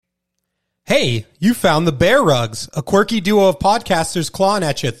Hey, you found the BearRugs, a quirky duo of podcasters clawing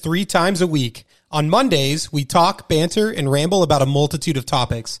at you 3 times a week. On Mondays, we talk, banter, and ramble about a multitude of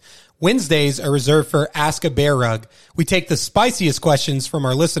topics. Wednesdays are reserved for Ask a BearRug. We take the spiciest questions from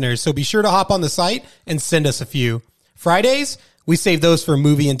our listeners, so be sure to hop on the site and send us a few. Fridays, we save those for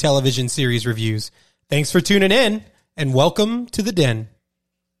movie and television series reviews. Thanks for tuning in, and welcome to the Den.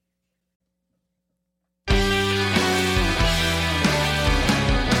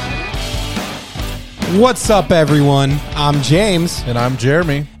 What's up, everyone? I'm James. And I'm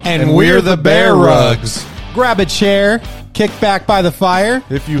Jeremy. And we're the BearRugs. Grab a chair, kick back by the fire,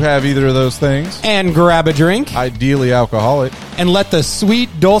 If you have either of those things, and grab a drink, ideally alcoholic, and let the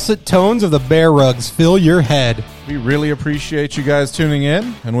sweet, dulcet tones of the BearRugs fill your head. we really appreciate you guys tuning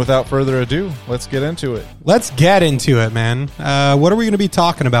in. And without further ado, let's get into it. Let's get into it, man. What are we going to be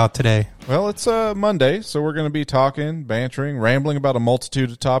talking about today? Well, it's Monday, so we're going to be talking, bantering, rambling about a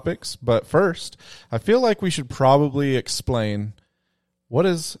multitude of topics. But first, I feel like we should probably explain, what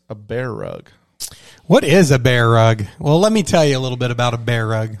is a bear rug? What is a bear rug? Well, let me tell you a little bit about a bear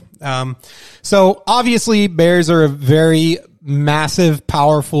rug. So obviously bears are a very massive,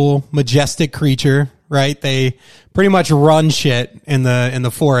 powerful, majestic creature, right? They pretty much run shit in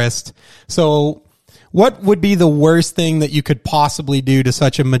the forest. So what would be the worst thing that you could possibly do to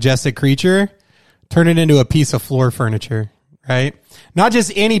such a majestic creature? Turn it into a piece of floor furniture, right? Not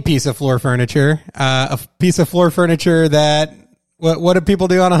just any piece of floor furniture, a piece of floor furniture that, what do people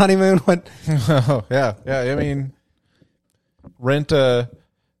do on a honeymoon? What? Oh, yeah. I mean, rent a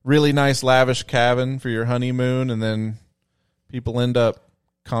really nice, lavish cabin for your honeymoon, and then people end up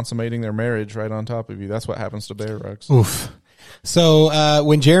consummating their marriage right on top of you. That's what happens to bear rugs. Oof. So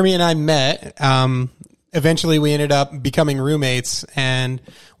when Jeremy and I met, eventually we ended up becoming roommates. And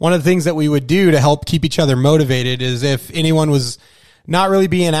one of the things that we would do to help keep each other motivated is if anyone was not really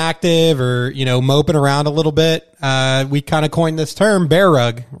being active or, you know, moping around a little bit, we kind of coined this term, bear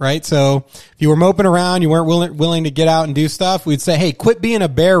rug, right? So if you were moping around, you weren't willing to get out and do stuff, we'd say, hey, quit being a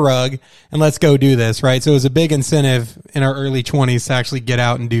bear rug and let's go do this, right? So it was a big incentive in our early 20s to actually get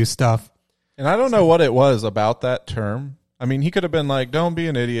out and do stuff. And I don't know what it was about that term. I mean, he could have been like, don't be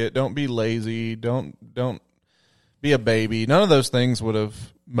an idiot, don't be lazy, don't be a baby. None of those things would have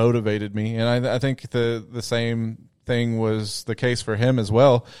motivated me. And I think the same thing was the case for him as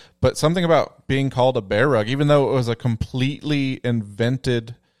well. But something about being called a bear rug, even though it was a completely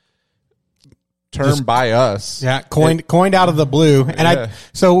invented term by us. Yeah, coined out of the blue. And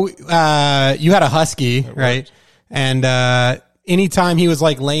yeah. You had a husky, right? And anytime he was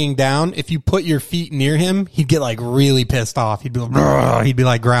like laying down, if you put your feet near him, he'd get like really pissed off. He'd be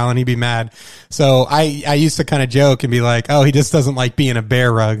like growling, he'd be mad. So I used to kind of joke and be like, oh, he just doesn't like being a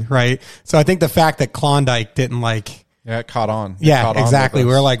bear rug, right? So I think the fact that Klondike didn't like... Yeah, it caught on. Exactly.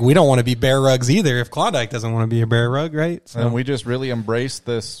 We're like, we don't want to be bear rugs either if Klondike doesn't want to be a bear rug, right? So. And we just really embraced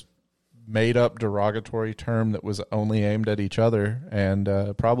this made-up derogatory term that was only aimed at each other, and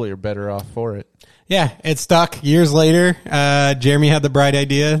probably are better off for it. Yeah, it stuck. Years later, Jeremy had the bright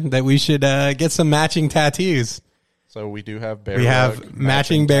idea that we should get some matching tattoos. So we do have bear We have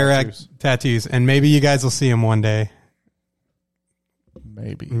matching bear rug tattoos, and maybe you guys will see them one day.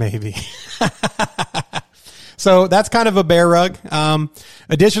 Maybe. So that's kind of a bear rug.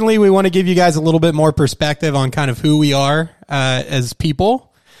 Additionally, we want to give you guys a little bit more perspective on kind of who we are as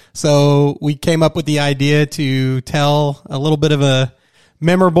people. So we came up with the idea to tell a little bit of a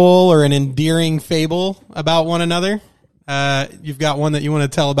memorable or an endearing fable about one another. You've got one that you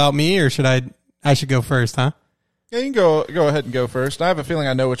want to tell about me, or should I should go first, huh? Yeah, you can go ahead and go first. I have a feeling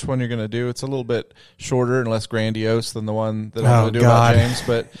I know which one you're going to do. It's a little bit shorter and less grandiose than the one that I'm going to do about James.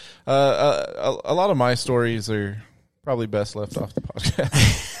 But a lot of my stories are probably best left off the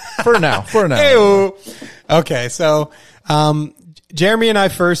podcast. For now. Ew. Okay, so Jeremy and I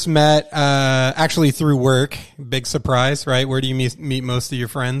first met actually through work. Big surprise, right? Where do you meet most of your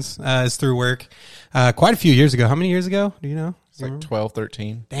friends? Is through work. Quite a few years ago. How many years ago? Do you know? It's like 12,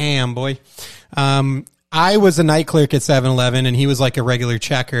 13. Damn, boy. I was a night clerk at 7-Eleven, and he was like a regular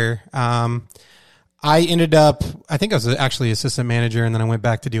checker. I ended up, I think I was actually assistant manager, and then I went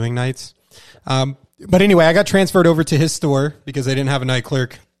back to doing nights. But anyway, I got transferred over to his store because they didn't have a night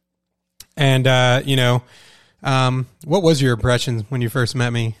clerk. And, what was your impression when you first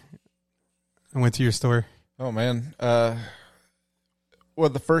met me? I went to your store. Oh, man. Well,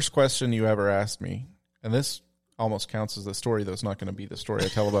 the first question you ever asked me, and this almost counts as the story, though it's not going to be the story I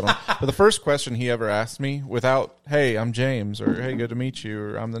tell about him. But the first question he ever asked me, without, hey, I'm James, or hey, good to meet you,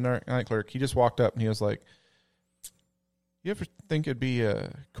 or I'm the night clerk, he just walked up and he was like, you ever think it'd be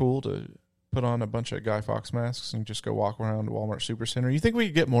cool to put on a bunch of Guy Fawkes masks and just go walk around Walmart Supercenter. You think we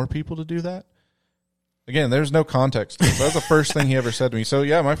could get more people to do that? Again, there's no context to it. That was the first thing he ever said to me. So,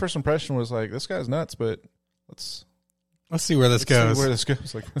 yeah, my first impression was like, this guy's nuts, but let's see where this goes.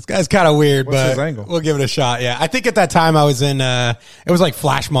 Like, this guy's kind of weird, what's but his angle? We'll give it a shot. Yeah, I think at that time I was in. It was like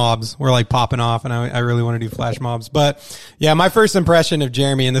flash mobs were like popping off, and I really want to do flash mobs. But yeah, my first impression of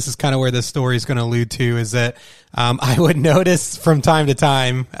Jeremy, and this is kind of where this story is going to allude to, is that I would notice from time to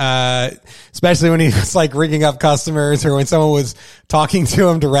time, especially when he was like ringing up customers or when someone was talking to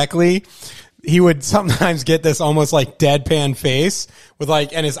him directly. He would sometimes get this almost like deadpan face with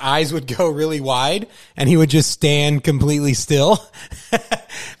like, and his eyes would go really wide and he would just stand completely still.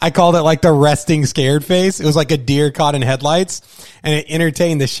 I called it like the resting scared face. It was like a deer caught in headlights and it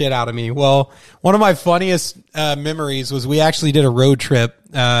entertained the shit out of me. Well, one of my funniest memories was we actually did a road trip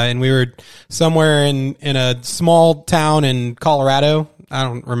and we were somewhere in a small town in Colorado. I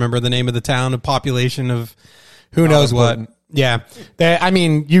don't remember the name of the town, a population of who knows what. Yeah.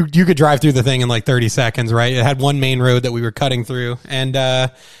 You could drive through the thing in like 30 seconds, right? It had one main road that we were cutting through and,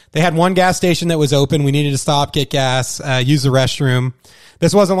 they had one gas station that was open. We needed to stop, get gas, use the restroom.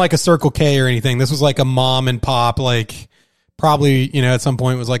 This wasn't like a Circle K or anything. This was like a mom and pop, like probably, at some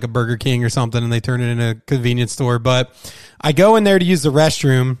point it was like a Burger King or something and they turned it into a convenience store. But I go in there to use the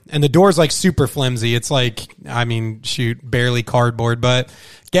restroom and the door's like super flimsy. It's like, barely cardboard, but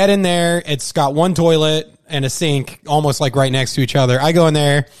get in there. It's got one toilet and a sink almost like right next to each other. I go in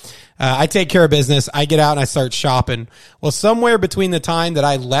there. I take care of business. I get out and I start shopping. Well, somewhere between the time that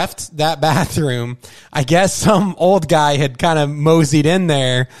I left that bathroom, I guess some old guy had kind of moseyed in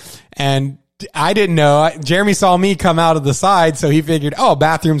there and I didn't know. Jeremy saw me come out of the side, so he figured, oh,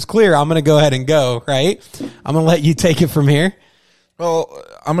 bathroom's clear. I'm going to go ahead and go, right? I'm going to let you take it from here. Well,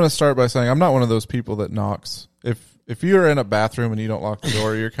 I'm going to start by saying I'm not one of those people that knocks. If you're in a bathroom and you don't lock the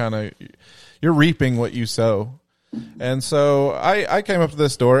door, you're reaping what you sow. And so I came up to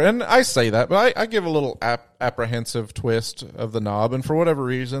this door, and I say that, but I give a little apprehensive twist of the knob, and for whatever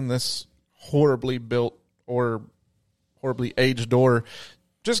reason, this horribly built or horribly aged door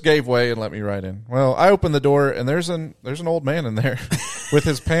just gave way and let me right in. Well, I opened the door, and there's an old man in there with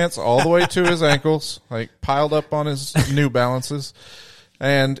his pants all the way to his ankles, like piled up on his New Balances.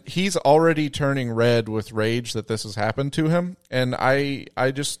 And he's already turning red with rage that this has happened to him. And I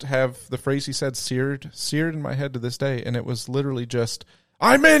just have the phrase he said seared in my head to this day. And it was literally just,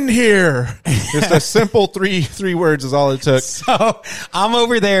 I'm in here. Just a simple three words is all it took. So I'm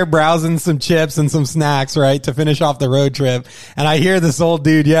over there browsing some chips and some snacks, right, to finish off the road trip. And I hear this old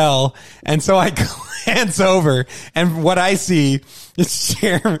dude yell. And so I glance over and what I see is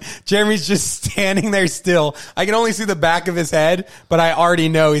Jeremy's just standing there still. I can only see the back of his head, but I already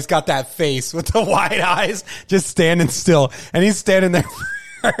know he's got that face with the wide eyes just standing still. And he's standing there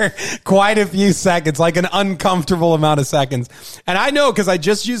for quite a few seconds, like an uncomfortable amount of seconds. And I know because I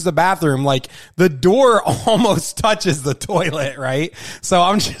just used the bathroom, like the door almost touches the toilet, right? So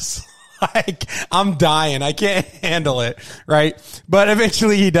I'm just like, I'm dying. I can't handle it, right? But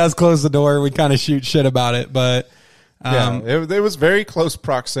eventually he does close the door. We kind of shoot shit about it, but it was very close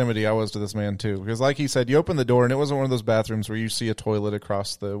proximity I was to this man too, because like he said, you open the door and it wasn't one of those bathrooms where you see a toilet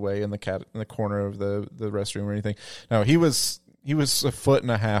across the way in the corner of the restroom or anything. No, he was a foot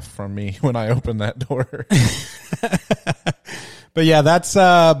and a half from me when I opened that door. But yeah, that's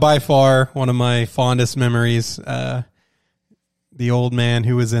by far one of my fondest memories. The old man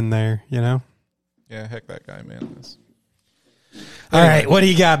who was in there, Yeah, heck that guy, man. All right, what do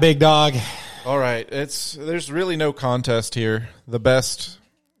you got, big dog? All right, there's really no contest here. The best,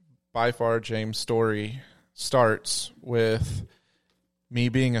 by far, James story starts with me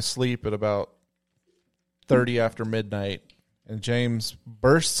being asleep at about 30 after midnight, and James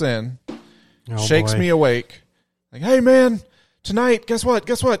bursts in, shakes me awake, like, "Hey, man, tonight, guess what?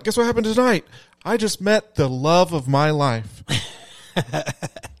 Guess what happened tonight? I just met the love of my life.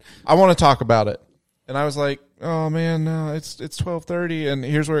 I want to talk about it." And I was like, "Oh man, no, it's 12:30, and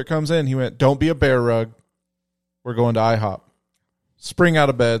here's where it comes in." He went, "Don't be a bear rug. We're going to IHOP." Spring out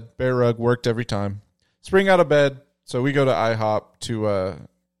of bed. Bear rug worked every time. Spring out of bed. So we go to IHOP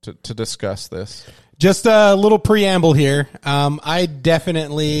to discuss this. Just a little preamble here. I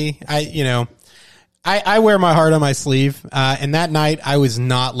wear my heart on my sleeve. And that night I was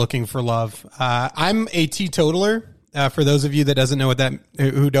not looking for love. I'm a teetotaler. For those of you that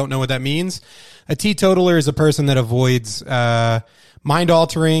who don't know what that means, a teetotaler is a person that avoids mind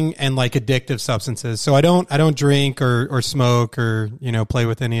altering and like addictive substances. So I don't drink or smoke or play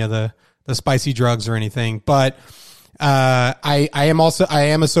with any of the spicy drugs or anything. But I am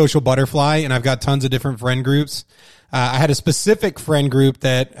a social butterfly, and I've got tons of different friend groups. I had a specific friend group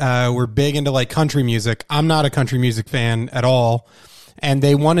that were big into like country music. I'm not a country music fan at all. And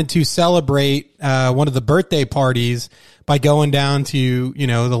they wanted to celebrate one of the birthday parties by going down to, you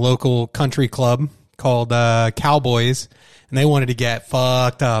know, the local country club called Cowboys. And they wanted to get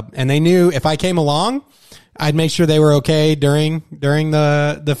fucked up. And they knew if I came along, I'd make sure they were okay during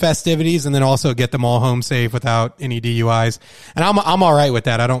the festivities, and then also get them all home safe without any DUIs. And I'm all right with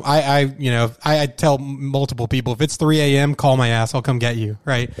that. I tell multiple people, if it's 3 a.m., call my ass. I'll come get you.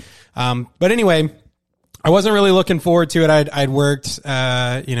 Right. But anyway, I wasn't really looking forward to it. I'd worked,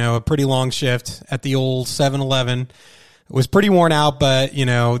 a pretty long shift at the old 7-Eleven. Was pretty worn out, but you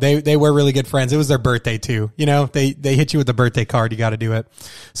know, they were really good friends. It was their birthday too. You know, they hit you with the birthday card. You got to do it.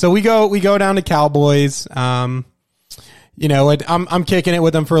 So we go down to Cowboys. I'm kicking it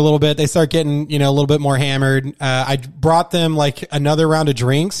with them for a little bit. They start getting, a little bit more hammered. I brought them like another round of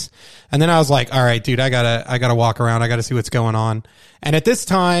drinks, and then I was like, all right, dude, I gotta walk around. I gotta see what's going on. And at this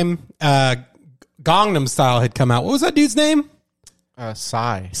time, Gangnam Style had come out. What was that dude's name?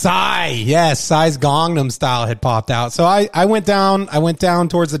 Psy. Yes, Psy's Gangnam Style had popped out. So I went down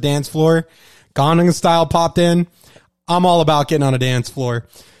towards the dance floor. Gangnam Style popped in. I'm all about getting on a dance floor.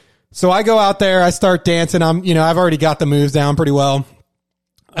 So I go out there, I start dancing. I've already got the moves down pretty well.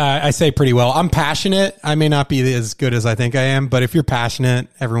 I say pretty well. I'm passionate. I may not be as good as I think I am, but if you're passionate,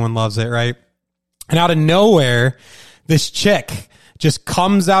 everyone loves it, right? And out of nowhere, this chick just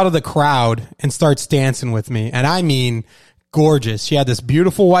comes out of the crowd and starts dancing with me. And I mean, gorgeous. She had this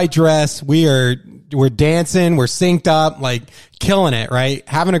beautiful white dress. We're dancing. We're synced up, like killing it, right?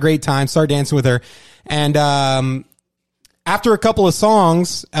 Having a great time. Start dancing with her. And, after a couple of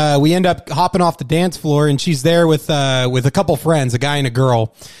songs, we end up hopping off the dance floor, and she's there with a couple friends, a guy and a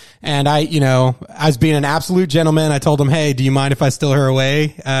girl. And I was being an absolute gentleman. I told them, hey, do you mind if I steal her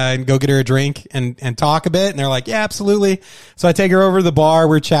away and go get her a drink and talk a bit? And they're like, yeah, absolutely. So I take her over to the bar.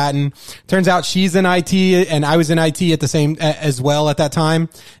 We're chatting. Turns out she's in IT, and I was in IT at the same as well at that time.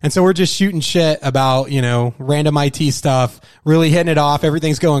 And so we're just shooting shit about, random IT stuff, really hitting it off.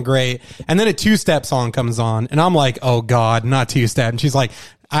 Everything's going great. And then a two-step song comes on, and I'm like, oh God, not two-step. And she's like,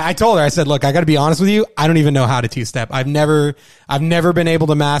 I told her, I said, look, I got to be honest with you. I don't even know how to two-step. I've never been able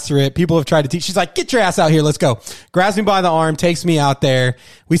to master it. People have tried to teach. She's like, get your ass out here. Let's go. Grabs me by the arm, takes me out there.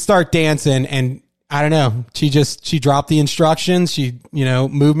 We start dancing, and I don't know. She dropped the instructions. She,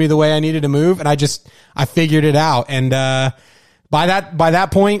 moved me the way I needed to move, and I figured it out. And, by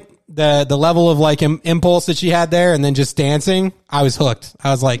that point, the level of like impulse that she had there, and then just dancing, I was hooked.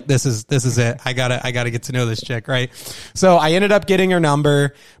 I was like, this is it. I gotta get to know this chick, right? So I ended up getting her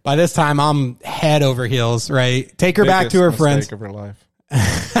number. By this time, I'm head over heels, right? Take her back to her friends. Of her life.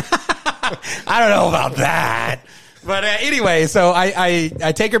 I don't know about that. But anyway, so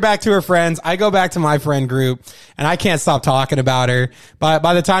I take her back to her friends. I go back to my friend group, and I can't stop talking about her.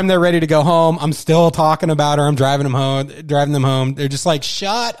 By the time they're ready to go home, I'm still talking about her. I'm driving them home. They're just like,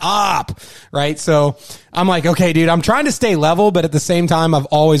 shut up. Right. So I'm like, okay, dude, I'm trying to stay level, but at the same time, I've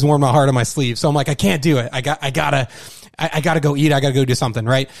always worn my heart on my sleeve. So I'm like, I can't do it. I gotta go eat. I gotta go do something.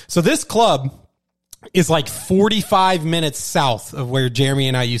 Right. So this club is like 45 minutes south of where Jeremy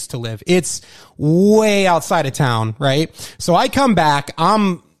and I used to live. It's way outside of town, right? So I come back.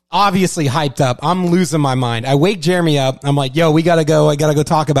 I'm obviously hyped up. I'm losing my mind. I wake Jeremy up. I'm like, yo, we gotta go. I gotta go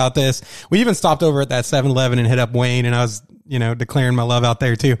talk about this. We even stopped over at that 7-Eleven and hit up Wayne, and I was, declaring my love out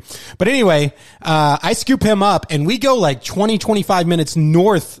there too. But anyway, I scoop him up, and we go like 20, 25 minutes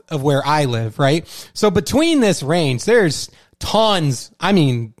north of where I live, right? So between this range, there's tons. I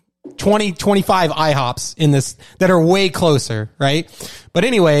mean, 20, 25 IHOPs in this that are way closer, right? But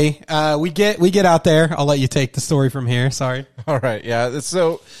anyway, we get out there. I'll let you take the story from here. Sorry. All right. Yeah.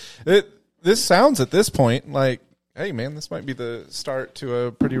 So this sounds at this point like, hey man, this might be the start to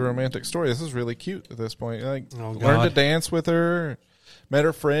a pretty romantic story. This is really cute at this point. Like, learned to dance with her, met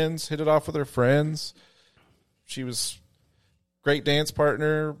her friends, hit it off with her friends. She was great dance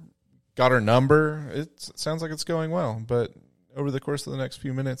partner, got her number. It sounds like it's going well, but over the course of the next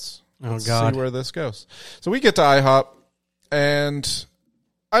few minutes, let's see where this goes. So we get to IHOP, and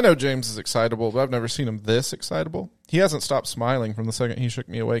I know James is excitable, but I've never seen him this excitable. He hasn't stopped smiling from the second he shook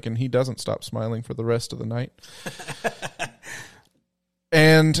me awake, and he doesn't stop smiling for the rest of the night.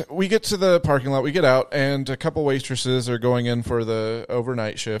 And we get to the parking lot, we get out, and a couple waitresses are going in for the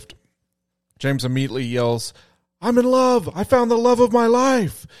overnight shift. James immediately yells, I'm in love. I found the love of my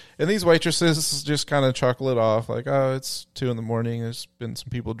life. And these waitresses just kind of chuckle it off like, oh, it's 2 a.m. There's been some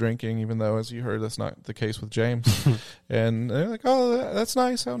people drinking, even though, as you heard, that's not the case with James. And they're like, oh, that's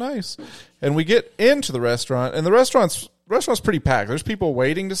nice. How nice. And we get into the restaurant, and the restaurant's restaurant's pretty packed. There's people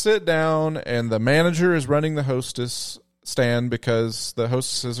waiting to sit down, and the manager is running the hostess stand because the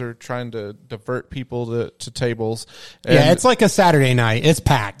hostesses are trying to divert people to tables. And yeah, it's like a Saturday night. It's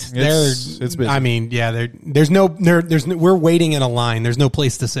packed. It's busy. I mean, yeah, we're waiting in a line. There's no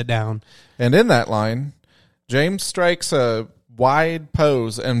place to sit down. And in that line, James strikes a wide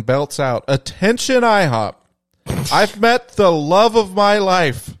pose and belts out, "Attention, IHOP. I've met the love of my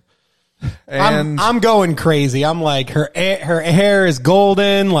life." And I'm going crazy. I'm like, her hair is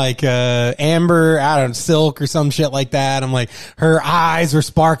golden, like amber, I don't know, silk or some shit like that. I'm like, her eyes were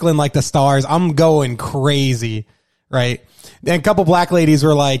sparkling like the stars. I'm going crazy, right? And a couple black ladies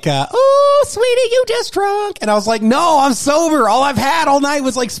were like, "Oh, sweetie, you just drunk." And I was like, "No, I'm sober. All I've had all night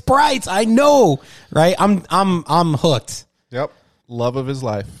was like Sprites." I know, right? I'm hooked. Yep, love of his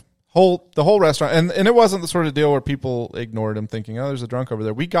life. The whole restaurant, and it wasn't the sort of deal where people ignored him thinking, "Oh, there's a drunk over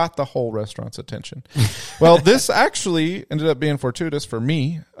there." We got the whole restaurant's attention. Well, this actually ended up being fortuitous for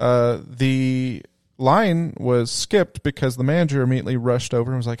me. The line was skipped because the manager immediately rushed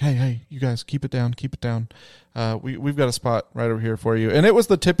over and was like, hey, you guys, keep it down. We've got a spot right over here for you. And it was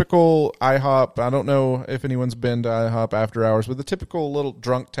the typical IHOP. I don't know if anyone's been to IHOP after hours, but the typical little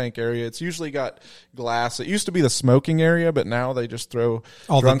drunk tank area. It's usually got glass. It used to be the smoking area, but now they just throw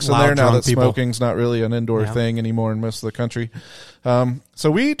all drunks in there now that smoking's not really an indoor thing anymore in most of the country.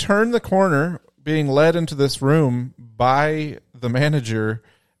 So we turned the corner, being led into this room by the manager,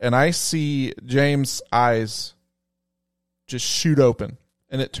 and I see James' eyes just shoot open.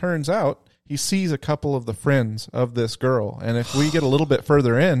 And it turns out he sees a couple of the friends of this girl. And if we get a little bit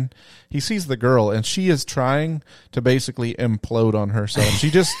further in, he sees the girl, and she is trying to basically implode on herself.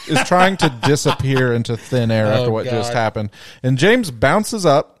 She just is trying to disappear into thin air after what just happened. And James bounces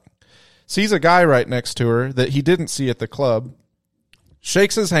up, sees a guy right next to her that he didn't see at the club,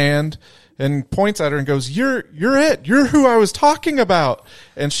 shakes his hand, and points at her and goes, You're it. You're who I was talking about."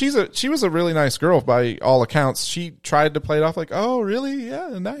 And she was a really nice girl by all accounts. She tried to play it off like, "Oh, really?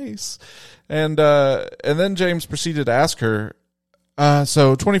 Yeah, nice." And then James proceeded to ask her,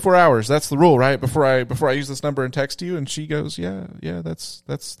 "So 24 hours, that's the rule, right? Before I use this number and text you?" And she goes, "Yeah, that's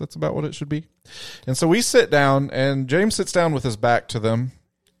about what it should be." And so we sit down, and James sits down with his back to them,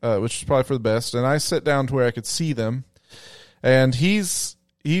 which is probably for the best. And I sit down to where I could see them, and he's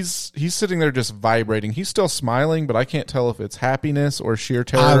sitting there just vibrating. He's still smiling, but I can't tell if it's happiness or sheer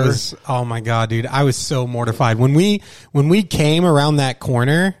terror. Oh my God, dude. I was so mortified. When we came around that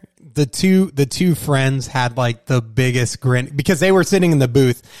corner, the two friends had like the biggest grin because they were sitting in the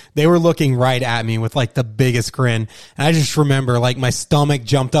booth. They were looking right at me with like the biggest grin. And I just remember like my stomach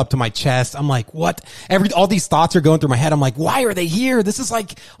jumped up to my chest. I'm like, what? All these thoughts are going through my head. I'm like, why are they here? This is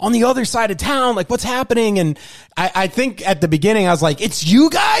like on the other side of town. Like, what's happening? And I think at the beginning I was like, it's you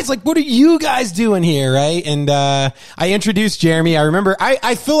guys? Like, what are you guys doing here? Right. And, I introduced Jeremy. I remember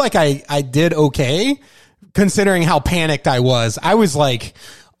I feel like I did okay considering how panicked I was. I was like,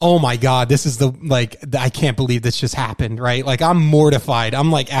 oh my God, this is I can't believe this just happened, right? Like, I'm mortified.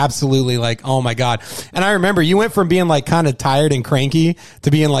 I'm like, absolutely like, oh my God. And I remember you went from being like kind of tired and cranky to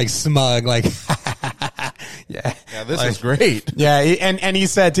being like smug, like, yeah, this is great. Yeah. And he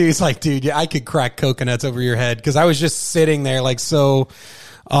said too, he's like, dude, I could crack coconuts over your head. Cause I was just sitting there like, so,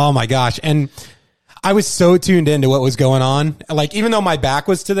 oh my gosh. And I was so tuned into what was going on. Like, even though my back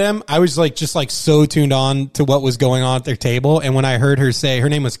was to them, I was like, just like so tuned on to what was going on at their table. And when I heard her say, her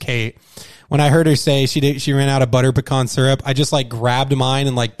name was Kate. When I heard her say she ran out of butter pecan syrup, I just like grabbed mine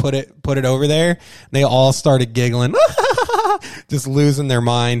and like put it over there. They all started giggling, just losing their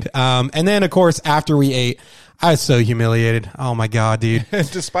mind. And then of course, after we ate, I was so humiliated. Oh my God, dude.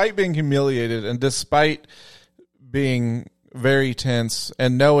 Despite being humiliated and despite being very tense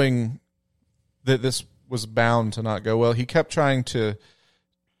and knowing that this was bound to not go well, he kept trying to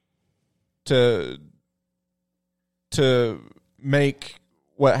make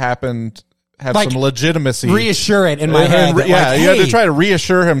what happened have like, some legitimacy. Reassure it in my head. That, yeah, like, hey, you had to try to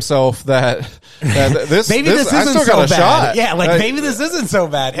reassure himself that this maybe this isn't I still so got a bad. shot. Yeah, like maybe this isn't so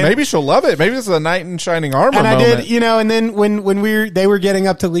bad. And maybe she'll love it. Maybe this is a knight in shining armor and moment. I did, and then when they were getting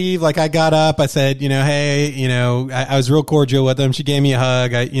up to leave, like I got up, I said, hey, I was real cordial with them. She gave me a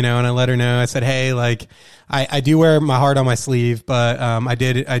hug, and I let her know. I said, hey, like I do wear my heart on my sleeve, but I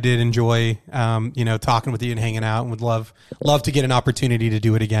did enjoy talking with you and hanging out, and would love to get an opportunity to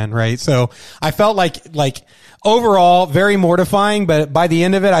do it again, right? So I felt like overall very mortifying, but by the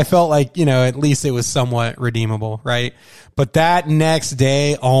end of it, I felt like at least it was somewhat redeemable, right? But that next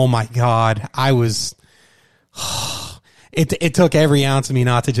day, oh my God, I was. it took every ounce of me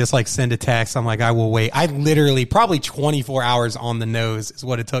not to just like send a text. I'm like, I will wait. I literally probably 24 hours on the nose is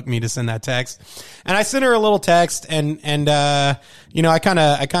what it took me to send that text. And I sent her a little text and you know, I kind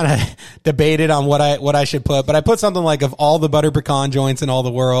of debated on what I should put, but I put something like of all the butter pecan joints in all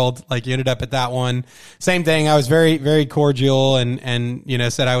the world. Like you ended up at that one. Same thing. I was very, very cordial and, you know,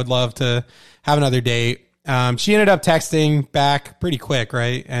 said I would love to have another date. She ended up texting back pretty quick.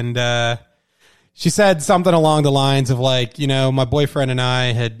 Right. And, she said something along the lines of like, you know, my boyfriend and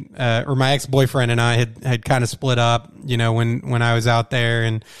I had, or my ex-boyfriend and I had kind of split up, you know, when I was out there,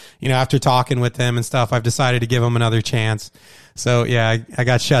 and, you know, after talking with him and stuff, I've decided to give him another chance. So yeah, I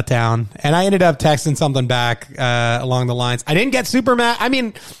got shut down, and I ended up texting something back, along the lines. I didn't get super mad. I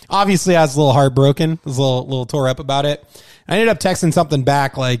mean, obviously I was a little heartbroken. I was a little tore up about it. I ended up texting something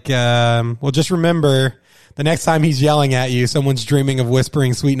back like, well, just remember the next time he's yelling at you, someone's dreaming of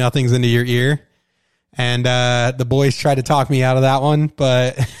whispering sweet nothings into your ear. And the boys tried to talk me out of that one,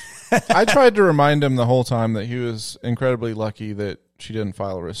 but I tried to remind him the whole time that he was incredibly lucky that she didn't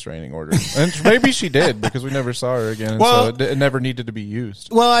file a restraining order. And maybe she did, because we never saw her again, and well, so it never needed to be used.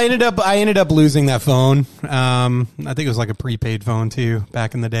 Well, I ended up losing that phone. I think it was like a prepaid phone too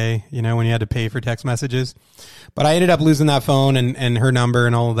back in the day, you know, when you had to pay for text messages. But I ended up losing that phone and her number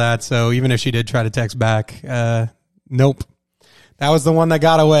and all of that. So even if she did try to text back, nope. That was the one that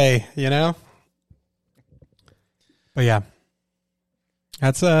got away, you know? But yeah,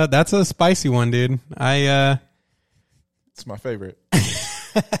 that's a spicy one, dude. It's my favorite.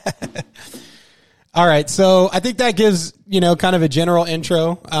 All right. So I think that gives, you know, kind of a general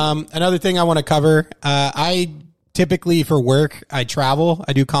intro. Another thing I want to cover, I typically for work, I travel,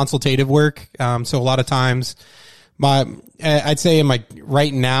 I do consultative work. So a lot of times I'd say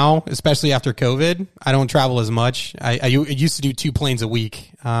right now, especially after COVID, I don't travel as much. I used to do 2 planes a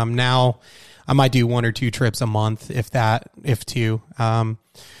week. Now I might do 1 or 2 trips a month, if two.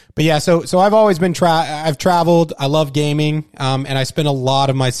 But yeah, so I've always been I've traveled. I love gaming. And I spend a lot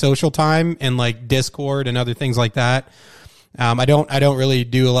of my social time in like Discord and other things like that. I don't really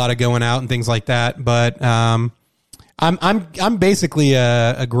do a lot of going out and things like that, but, I'm basically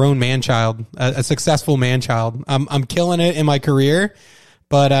a grown man child, a successful man child. I'm killing it in my career,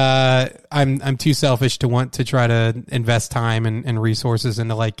 but, I'm too selfish to want to try to invest time and resources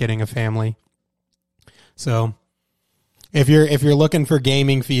into like getting a family. So if you're looking for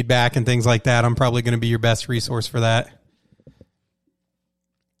gaming feedback and things like that, I'm probably going to be your best resource for that.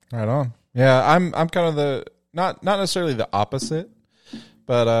 Right on. Yeah, I'm kind of the not necessarily the opposite,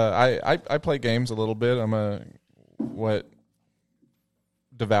 but I play games a little bit. I'm what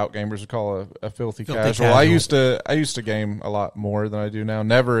devout gamers would call a filthy casual. I used to game a lot more than I do now.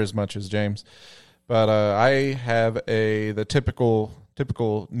 Never as much as James, but I have the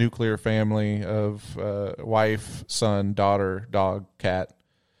typical nuclear family of wife, son, daughter, dog, cat.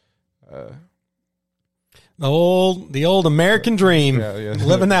 The old American dream. Yeah.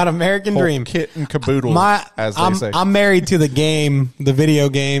 Living that American dream. Kit and caboodle, as they say. I'm married to the game, the video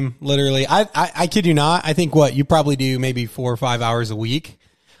game, literally. I kid you not. I think you probably do maybe 4 or 5 hours a week.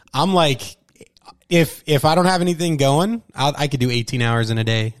 I'm like, if I don't have anything going, I could do 18 hours in a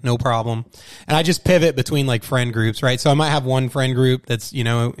day, no problem. And I just pivot between like friend groups, right? So I might have one friend group that's, you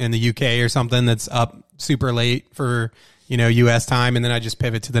know, in the UK or something that's up super late for, you know, US time. And then I just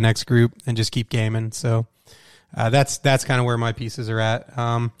pivot to the next group and just keep gaming. So, that's kind of where my pieces are at.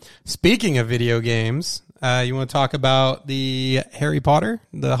 Speaking of video games, you want to talk about the Harry Potter,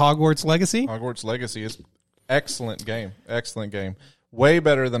 the Hogwarts Legacy? Hogwarts Legacy is excellent game. Excellent game. Way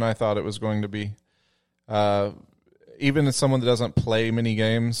better than I thought it was going to be. Even as someone that doesn't play many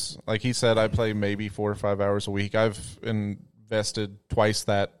games, like he said, I play maybe 4 or 5 hours a week. I've invested twice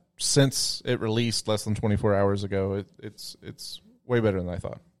that since it released less than 24 hours ago. It's way better than I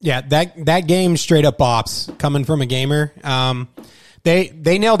thought. Yeah, that game straight up bops coming from a gamer. They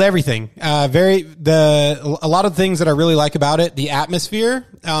nailed everything. A lot of things that I really like about it, the atmosphere,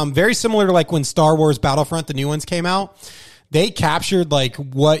 very similar to like when Star Wars Battlefront, the new ones came out. They captured like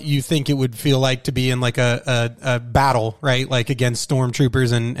what you think it would feel like to be in like a battle, right? Like against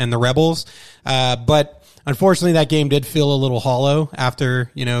stormtroopers and the rebels. But unfortunately that game did feel a little hollow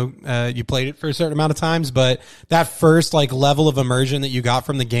after, you know, you played it for a certain amount of times, but that first like level of immersion that you got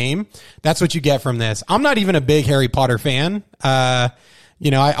from the game, that's what you get from this. I'm not even a big Harry Potter fan. You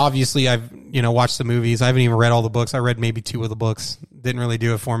know, I've, you know, watched the movies. I haven't even read all the books. I read maybe 2 of the books. Didn't really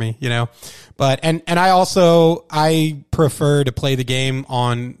do it for me, you know, but, and I prefer to play the game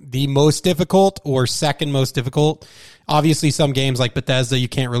on the most difficult or second most difficult. Obviously some games like Bethesda, you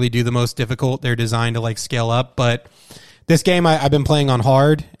can't really do the most difficult. They're designed to like scale up, but this game I've been playing on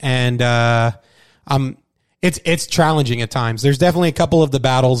hard, and, It's challenging at times. There's definitely a couple of the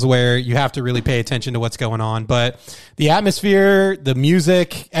battles where you have to really pay attention to what's going on, but the atmosphere, the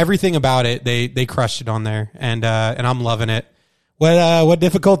music, everything about it, they crushed it on there, and I'm loving it. What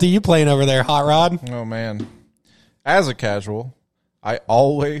difficulty you playing over there, Hot Rod? Oh man, as a casual, I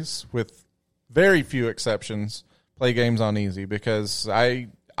always, with very few exceptions, play games on easy because I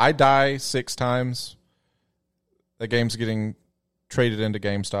die 6 times. The game's getting traded into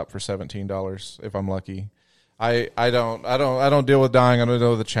GameStop for $17 if I'm lucky. I don't deal with dying. I don't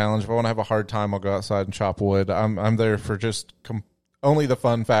deal with the challenge. If I want to have a hard time, I'll go outside and chop wood. I'm there for just only the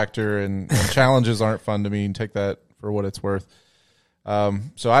fun factor, and challenges aren't fun to me. And take that for what it's worth.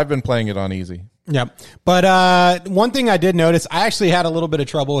 So I've been playing it on easy. Yeah. But one thing I did notice, I actually had a little bit of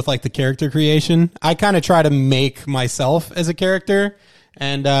trouble with like the character creation. I kind of try to make myself as a character.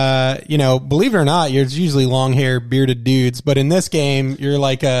 And, believe it or not, you're usually long hair, bearded dudes. But in this game, you're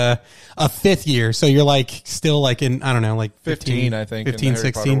like a 5th year. So you're like still like in, I don't know, like 15, I think. 15,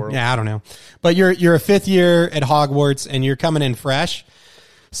 16. Yeah, I don't know. But you're a 5th year at Hogwarts and you're coming in fresh.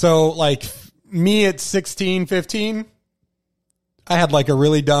 So like me at 16, 15, I had like a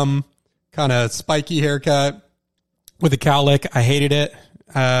really dumb kind of spiky haircut with a cowlick. I hated it.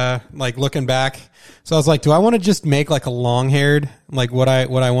 Like looking back. So I was like, do I want to just make like a long haired, like what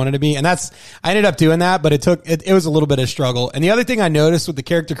I wanted to be? And I ended up doing that, but it was a little bit of a struggle. And the other thing I noticed with the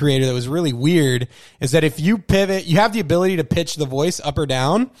character creator that was really weird is that if you pivot, you have the ability to pitch the voice up or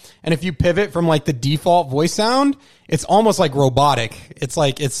down. And if you pivot from like the default voice sound, it's almost like robotic. It's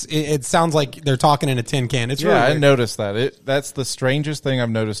like, it sounds like they're talking in a tin can. It's really weird. I noticed that. That's the strangest thing I've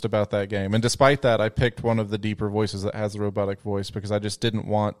noticed about that game. And despite that, I picked one of the deeper voices that has the robotic voice because I just didn't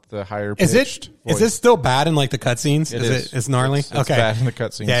want the higher pitched voice. Is this still bad in like the cutscenes? It's gnarly. It's bad in the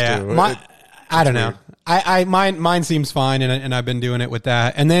cutscenes too. I don't know. Mine seems fine, and I've been doing it with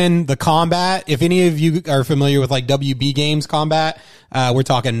that. And then the combat. If any of you are familiar with like WB Games combat, we're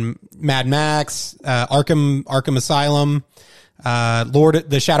talking Mad Max, Arkham Asylum,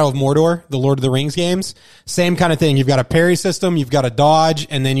 the Shadow of Mordor, the Lord of the Rings games. Same kind of thing. You've got a parry system, you've got a dodge,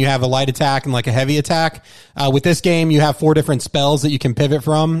 and then you have a light attack and like a heavy attack. With this game, you have 4 different spells that you can pivot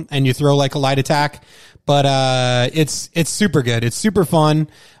from, and you throw like a light attack. But it's super good. It's super fun.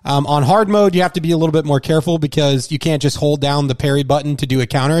 On hard mode, you have to be a little bit more careful because you can't just hold down the parry button to do a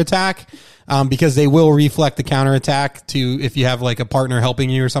counterattack, because they will reflect the counterattack to if you have like a partner helping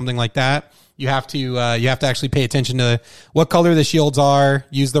you or something like that. You have to actually pay attention to what color the shields are,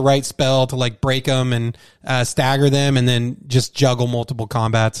 use the right spell to like break them and stagger them, and then just juggle multiple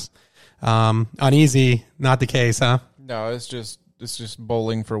combats. On easy, not the case, huh? No, it's just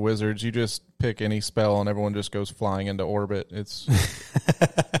bowling for wizards. You just pick any spell and everyone just goes flying into orbit. It's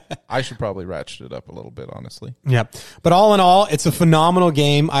I should probably ratchet it up a little bit, honestly. Yeah. But all in all, it's a phenomenal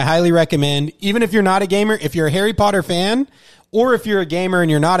game. I highly recommend, even if you're not a gamer, if you're a Harry Potter fan, or if you're a gamer and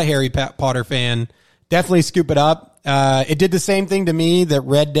you're not a Harry Potter fan, definitely scoop it up. It did the same thing to me that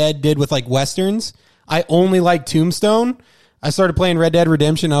Red Dead did with like Westerns. I only like Tombstone. I started playing Red Dead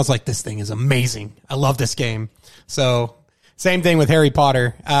Redemption. I was like, this thing is amazing. I love this game. So same thing with Harry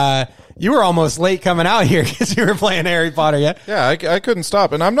Potter. You were almost late coming out here because you were playing Harry Potter, yeah? Yeah, I couldn't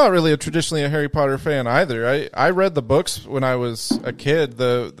stop. And I'm not really traditionally a Harry Potter fan either. I read the books when I was a kid.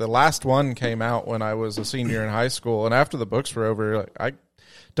 The last one came out when I was a senior in high school. And after the books were over, I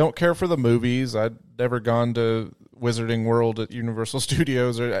don't care for the movies. I'd never gone to Wizarding World at Universal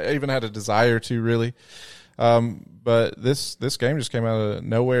Studios, or I even had a desire to, really. But this game just came out of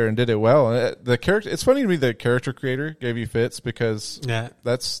nowhere and did it well. The character, it's funny to me the character creator gave you fits because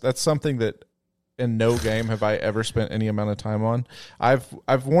that's something that in no game have I ever spent any amount of time on.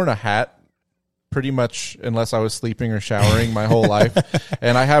 I've worn a hat pretty much unless I was sleeping or showering my whole life,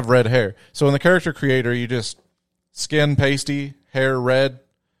 and I have red hair. So in the character creator, you just skin pasty, hair red,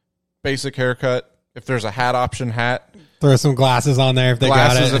 basic haircut. If there's a hat option, hat. Throw some glasses on there if they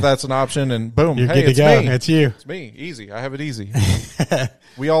got it. Glasses if that's an option, and boom, you're hey, good to it's go. me. It's you. It's me. Easy. I have it easy.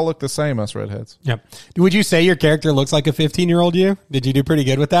 We all look the same, us redheads. Yep. Would you say your character looks like a 15-year-old you? Did you do pretty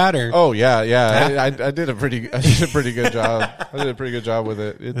good with that, or? Oh yeah. I did a pretty good job. I did a pretty good job with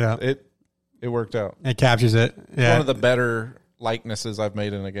it. It worked out. It captures it. Yeah. It's one of the better likenesses I've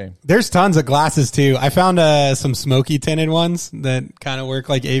made in a game. There's tons of glasses too. I found some smoky tinted ones that kind of work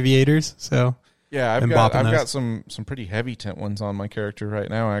like aviators. So. Yeah, I've got some pretty heavy tint ones on my character right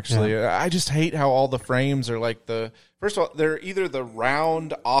now, actually. Yeah. I just hate how all the frames are like first of all, they're either the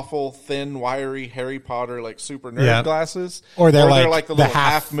round, awful, thin, wiry Harry Potter, like super nerd glasses, or they're like the little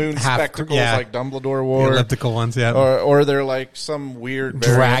half-moon spectacles like Dumbledore wore. The elliptical ones, yeah. Or they're like some weird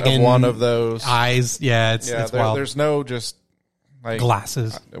variant of one of those. Eyes, yeah, it's wild. There's no just Like,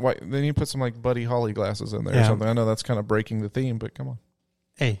 glasses. Then you put some like Buddy Holly glasses in there or Yeah. something. I know that's kind of breaking the theme, but come on.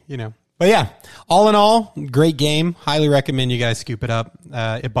 Hey, But yeah, all in all, great game. Highly recommend you guys scoop it up.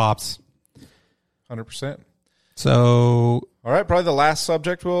 It bops. 100%. So, All right, probably the last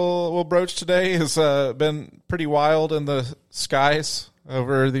subject we'll broach today has been pretty wild in the skies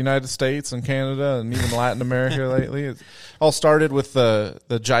over the United States and Canada and even Latin America lately. It all started with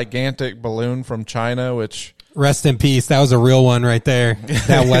the gigantic balloon from China, which rest in peace. That was a real one right there.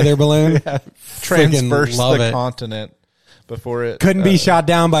 That weather balloon. traversed love the it. continent before it Couldn't be shot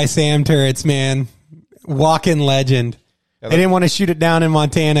down by SAM turrets, man. Walking legend. They didn't want to shoot it down in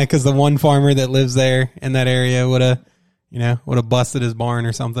Montana because the one farmer that lives there in that area would have busted his barn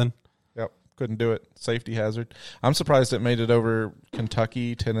or something. Yep, couldn't do it. Safety hazard. I'm surprised it made it over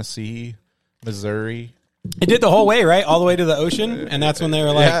Kentucky, Tennessee, Missouri. It did the whole way, right? All the way to the ocean, and that's when they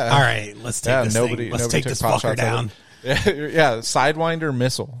were like, Yeah. "All right, let's take this thing. Let's take this fucker down." Yeah, Sidewinder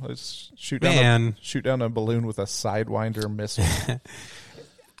missile. Let's shoot down a balloon with a Sidewinder missile.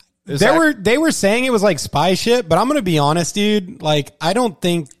 They were saying it was like spy shit, but I'm gonna be honest, dude. Like, I don't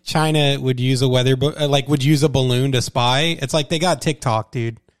think China would use would use a balloon to spy. It's like they got TikTok,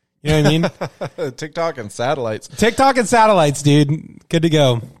 dude. You know what I mean? TikTok and satellites. TikTok and satellites, dude. Good to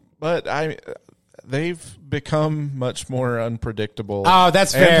go. But they've become much more unpredictable. Oh,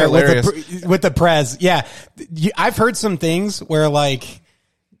 that's fair. Hilarious. With the prez. Yeah. I've heard some things where like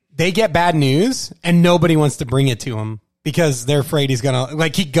they get bad news and nobody wants to bring it to him because they're afraid he's going to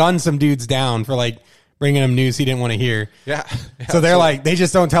he gunned some dudes down for like bringing him news he didn't want to hear. Yeah. So they're like, they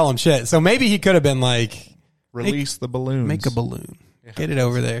just don't tell him shit. So maybe he could have been like, release the balloons. Make a balloon. Yeah. Get it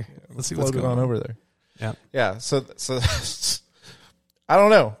over there. Let's see what's going on over there. Yeah. Yeah. So I don't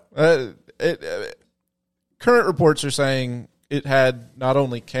know. Current reports are saying it had not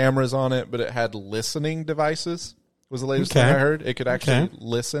only cameras on it, but it had listening devices. Was the latest thing I heard. It could actually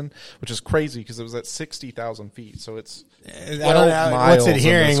listen, which is crazy because it was at 60,000 feet. So it's 12 miles. What's it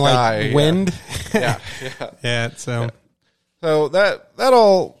hearing? Like wind? Yeah. Yeah. So that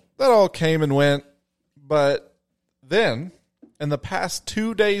all came and went, but then in the past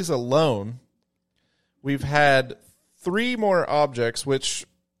 2 days alone, we've had 3 more objects which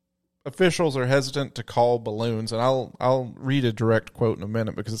officials are hesitant to call balloons, and I'll read a direct quote in a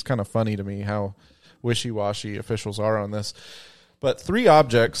minute because it's kind of funny to me how wishy-washy officials are on this. But 3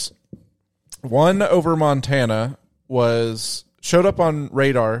 objects, one over Montana showed up on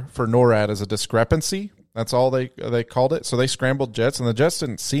radar for NORAD as a discrepancy. That's all they called it. So they scrambled jets, and the jets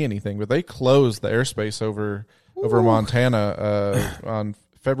didn't see anything, but they closed the airspace over Montana on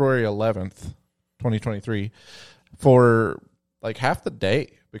February 11th, 2023 for like half the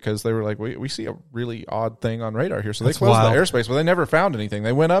day. Because they were like, we see a really odd thing on radar here. So they closed the airspace, but they never found anything.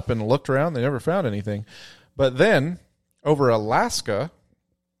 They went up and looked around. They never found anything. But then, over Alaska,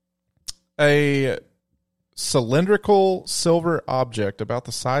 a cylindrical silver object about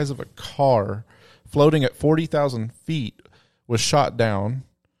the size of a car floating at 40,000 feet was shot down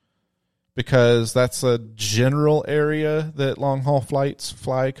because that's a general area that long-haul flights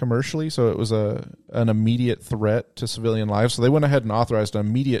fly commercially, so it was an immediate threat to civilian lives. So they went ahead and authorized an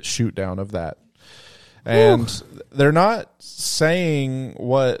immediate shoot-down of that. And they're not saying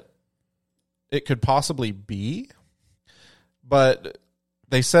what it could possibly be, but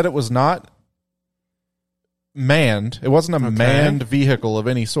they said it was not manned. It wasn't a manned vehicle of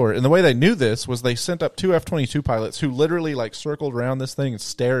any sort. And the way they knew this was they sent up 2 F-22 pilots who literally like circled around this thing and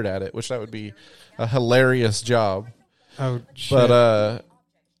stared at it, which that would be a hilarious job. Oh, shit. But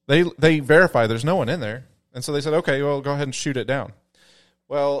they verified there's no one in there. And so they said, okay, well, go ahead and shoot it down.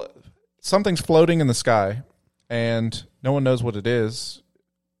 Well, something's floating in the sky, and no one knows what it is.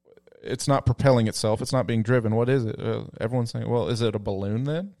 It's not propelling itself. It's not being driven. What is it? Everyone's saying, well, is it a balloon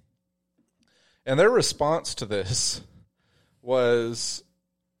then? And their response to this was,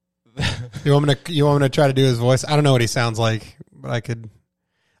 You want me to try to do his voice? I don't know what he sounds like, but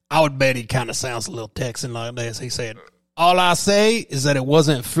I would bet he kind of sounds a little Texan like this. He said, all I say is that it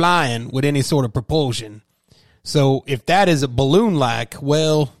wasn't flying with any sort of propulsion. So if that is a balloon-like,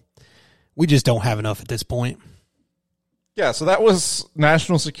 well, we just don't have enough at this point. Yeah, so that was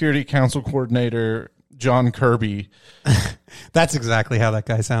National Security Council Coordinator John Kirby. That's exactly how that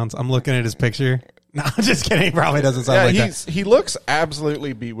guy sounds. I'm looking at his picture. No, I'm just kidding. He probably doesn't sound like that. He looks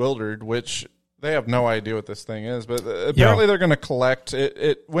absolutely bewildered, which they have no idea what this thing is. But apparently they're going to collect.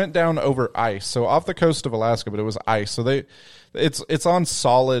 It went down over ice, so off the coast of Alaska, but it was ice. So it's on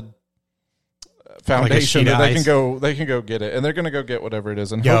solid foundation that they can go get it, and they're going to go get whatever it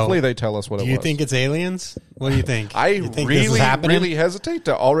is, and hopefully they tell us what it was. Do you think it's aliens? What do you think? I really hesitate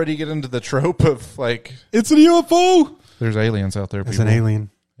to already get into the trope of like it's a UFO. there's aliens out there. It's an alien.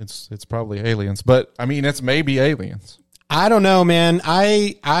 It's probably aliens, but I mean, it's maybe aliens. I don't know, man.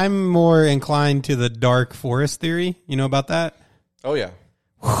 I'm more inclined to the dark forest theory. You know about that? Oh yeah.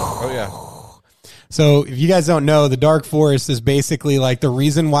 Oh yeah. So if you guys don't know, the dark forest is basically like the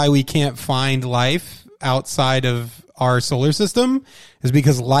reason why we can't find life outside of our solar system is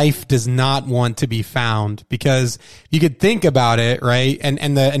because life does not want to be found. Because you could think about it, right? And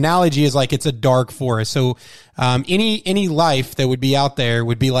the analogy is like it's a dark forest. So any life that would be out there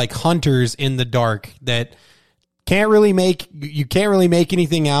would be like hunters in the dark that you can't really make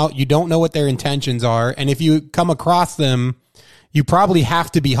anything out. You don't know what their intentions are, and if you come across them, you probably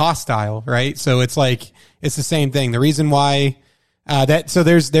have to be hostile, right? So it's like it's the same thing. The reason why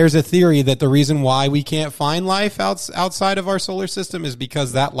there's a theory that the reason why we can't find life outside of our solar system is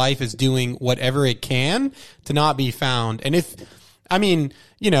because that life is doing whatever it can to not be found. And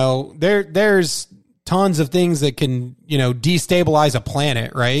there's tons of things that can, destabilize a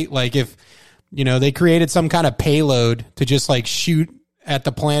planet, right? Like if, they created some kind of payload to just like shoot at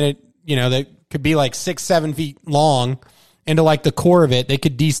the planet, that could be like 6-7 feet long into like the core of it, they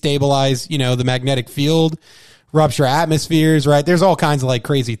could destabilize, the magnetic field, rupture atmospheres, right? There's all kinds of like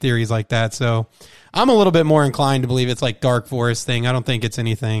crazy theories like that. So I'm a little bit more inclined to believe it's like dark forest thing. I don't think it's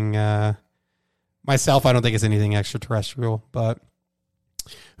anything, myself, I don't think it's anything extraterrestrial, but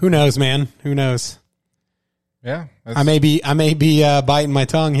who knows, man? Who knows? Yeah. I may be biting my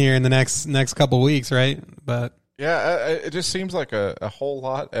tongue here in the next couple weeks, right? But yeah, it just seems like a whole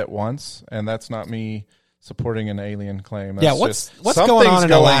lot at once, and that's not me supporting an alien claim. That's what's going on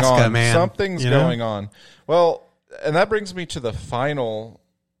in Alaska, man? Something's going on. Well, and that brings me to the final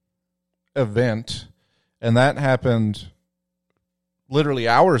event, and that happened literally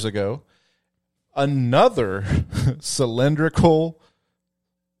hours ago. Another cylindrical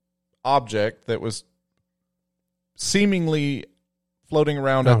object that was seemingly floating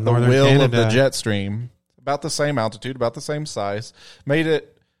around at the will of the jet stream, about the same altitude, about the same size, made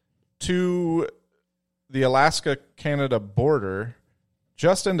it to the Alaska-Canada border,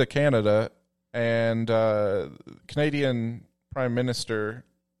 just into Canada, and Canadian Prime Minister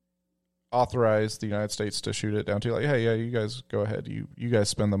authorized the United States to shoot it down to like, hey, yeah, you guys go ahead. You guys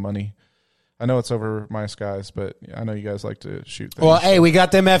spend the money. I know it's over my skies, but I know you guys like to shoot things. Well, hey, we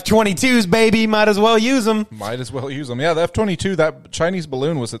got them F-22s, baby. Might as well use them. Might as well use them. Yeah, the F-22, that Chinese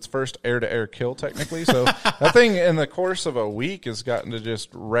balloon was its first air-to-air kill, technically. So that thing, in the course of a week, has gotten to just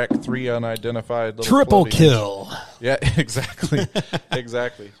wreck 3 unidentified little triple floaties. Kill. Yeah, exactly.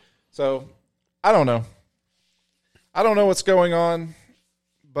 Exactly. So, I don't know. I don't know what's going on.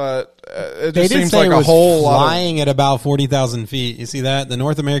 But it just seems like a whole lot flying at about 40,000 feet. You see that? The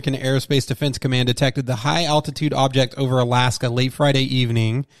North American Aerospace Defense Command detected the high-altitude object over Alaska late Friday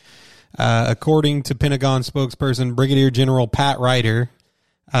evening. According to Pentagon spokesperson Brigadier General Pat Ryder,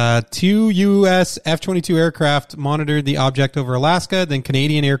 2 U.S. F-22 aircraft monitored the object over Alaska. Then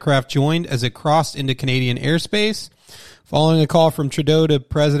Canadian aircraft joined as it crossed into Canadian airspace. Following a call from Trudeau to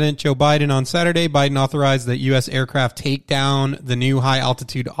President Joe Biden on Saturday, Biden authorized that U.S. aircraft take down the new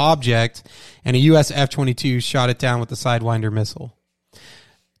high-altitude object, and a U.S. F-22 shot it down with a Sidewinder missile.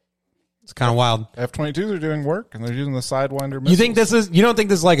 It's kind of wild. F-22s are doing work, and they're using the Sidewinder You missiles. don't think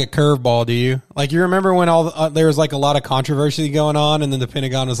this is like a curveball, do you? Like, you remember when there was like a lot of controversy going on, and then the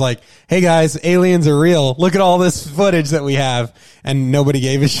Pentagon was like, hey guys, aliens are real. Look at all this footage that we have. And nobody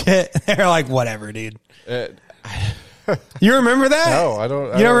gave a shit. They're like, whatever, dude. You remember that? No, I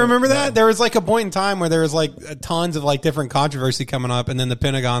don't. You don't remember that? There was like a point in time where there was like tons of like different controversy coming up, and then the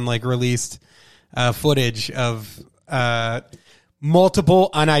Pentagon like released footage of multiple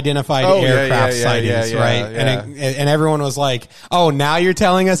unidentified aircraft sightings, right? Yeah. And everyone was like, "Oh, now you're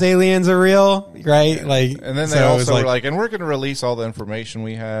telling us aliens are real, right?" Yeah. Like, and then they also were like, "And we're going to release all the information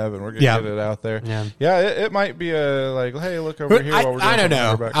we have, and we're going to get it out there." Yeah, it might be a like, "Hey, look over here." While we're doing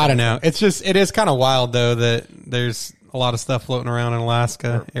I don't know. It is kind of wild though that there's a lot of stuff floating around in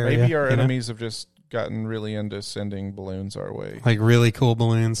Alaska area. Maybe our enemies have just gotten really into sending balloons our way, like really cool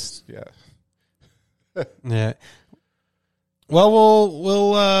balloons. Yeah, yeah. Well,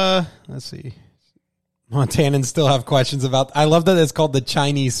 we'll let's see. Montanans still have questions about. I love that it's called the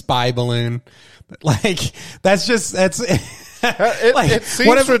Chinese spy balloon. Like that's. It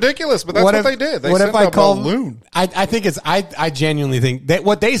seems ridiculous, but that's what they did. They sent a balloon. I think it's. I genuinely think that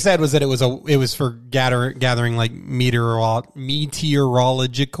what they said was that it was for gathering like meteorological.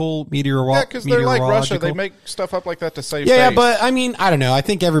 Yeah, because they're like Russia. They make stuff up like that to save face. Yeah, but I mean, I don't know. I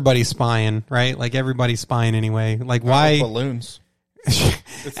think everybody's spying, right? Like everybody's spying anyway. Like why balloons?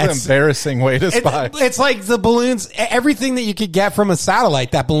 It's an embarrassing way to spy. It's like the balloons, everything that you could get from a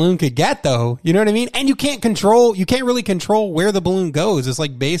satellite, that balloon could get, though. You know what I mean? And you can't really control where the balloon goes. It's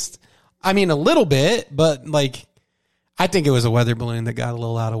like based, a little bit, but like, I think it was a weather balloon that got a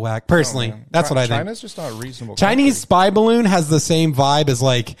little out of whack. Personally, that's what I think. China's just not reasonable. Chinese spy balloon has the same vibe as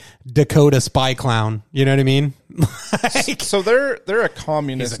like Dakota spy clown. You know what I mean? Like, so they're a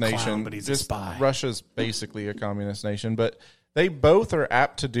communist nation. Clown, but he's a spy. Russia's basically a communist nation, but they both are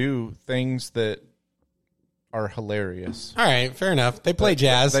apt to do things that are hilarious. All right, fair enough. They play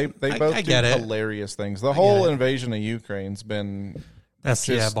jazz. They both do hilarious things. The whole invasion of Ukraine's been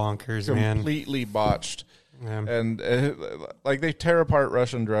bonkers, man. Completely botched. Yeah. And like they tear apart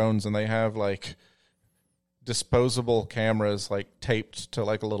Russian drones, and they have like disposable cameras like taped to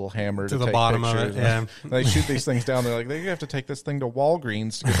like a little hammer to the take bottom pictures. of it. Yeah, they shoot these things down. They're like, they have to take this thing to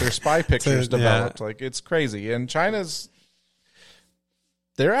Walgreens to get their spy pictures developed. Yeah. Like, it's crazy. And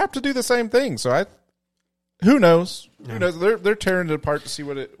they're apt to do the same thing. So who knows? Yeah. Who knows? They're tearing it apart to see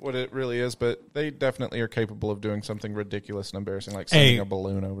what it really is, but they definitely are capable of doing something ridiculous and embarrassing, like sending a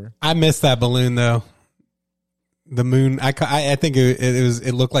balloon over. I missed that balloon though. The moon. I think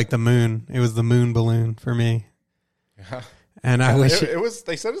it looked like the moon. It was the moon balloon for me. Yeah. And I wish it was.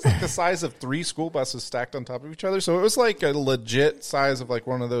 They said it's like the size of 3 school buses stacked on top of each other. So it was like a legit size of like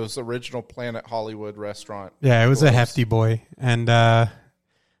one of those original Planet Hollywood restaurant. Yeah, it was a hefty boy, and I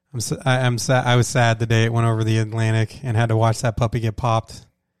was sad the day it went over the Atlantic and had to watch that puppy get popped.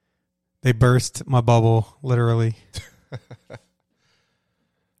 They burst my bubble, literally.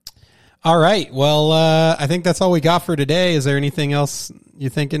 All right. Well, I think that's all we got for today. Is there anything else you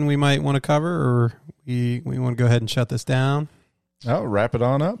thinking we might want to cover, or we want to go ahead and shut this down? Oh, wrap it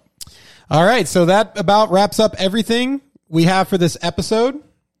on up. All right. So that about wraps up everything we have for this episode.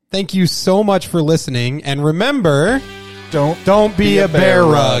 Thank you so much for listening. And remember, don't be a bear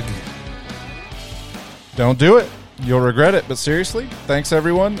rug. Don't do it. You'll regret it. But seriously, thanks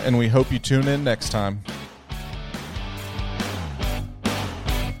everyone, and we hope you tune in next time.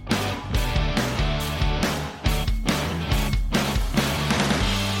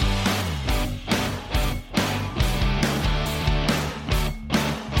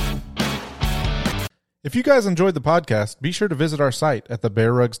 If you guys enjoyed the podcast, be sure to visit our site at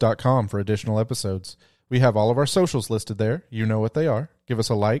thebearrugs.com for additional episodes. We have all of our socials listed there. You know what they are. Give us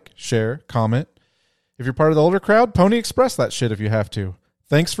a like, share, comment. If you're part of the older crowd, Pony Express that shit if you have to.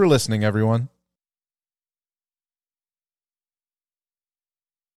 Thanks for listening, everyone.